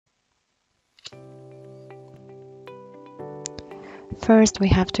First, we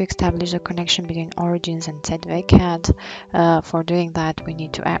have to establish a connection between origins and ZWCAD. For doing that, we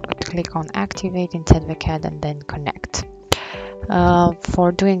need to click on Activate in ZWCAD and then Connect.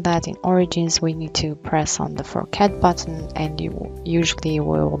 For doing that in origins, we need to press on the For CAD button, and usually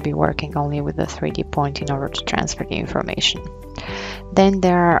we will be working only with the 3D point in order to transfer the information. Then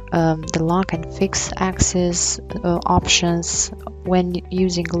there are the lock and fix axis options. When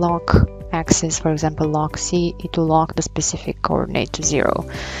using lock axis, for example lock Z, it will lock the specific coordinate to 0.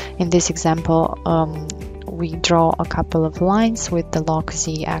 In this example, we draw a couple of lines with the lock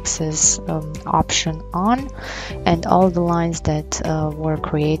Z axis option on, and all the lines that were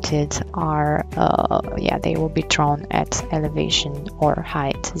created are they will be drawn at elevation or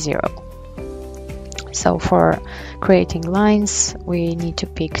height 0. So for creating lines, we need to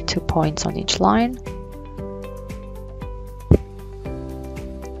pick 2 points on each line.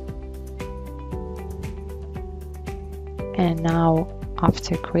 And now,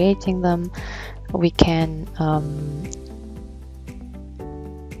 after creating them, we can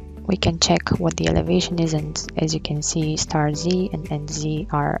check what the elevation is, and as you can see, star Z and Z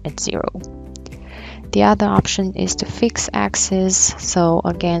are at 0. The other option is to fix axis. So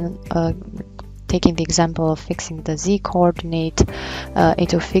again, taking the example of fixing the Z coordinate,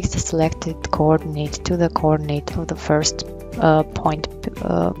 it will fix the selected coordinate to the coordinate of the first point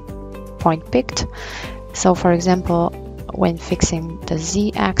picked. So for example, when fixing the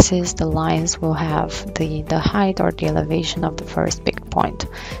Z axis, the lines will have the height or the elevation of the first picked point.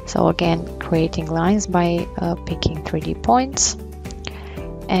 So again, creating lines by picking 3D points,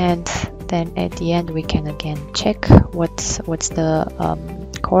 and then at the end we can again check what's the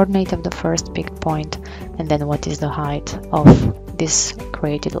coordinate of the first picked point, and then what is the height of these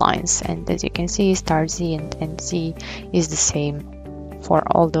created lines. And as you can see, star Z and Z is the same for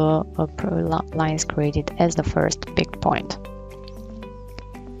all the lines created as the first picked point.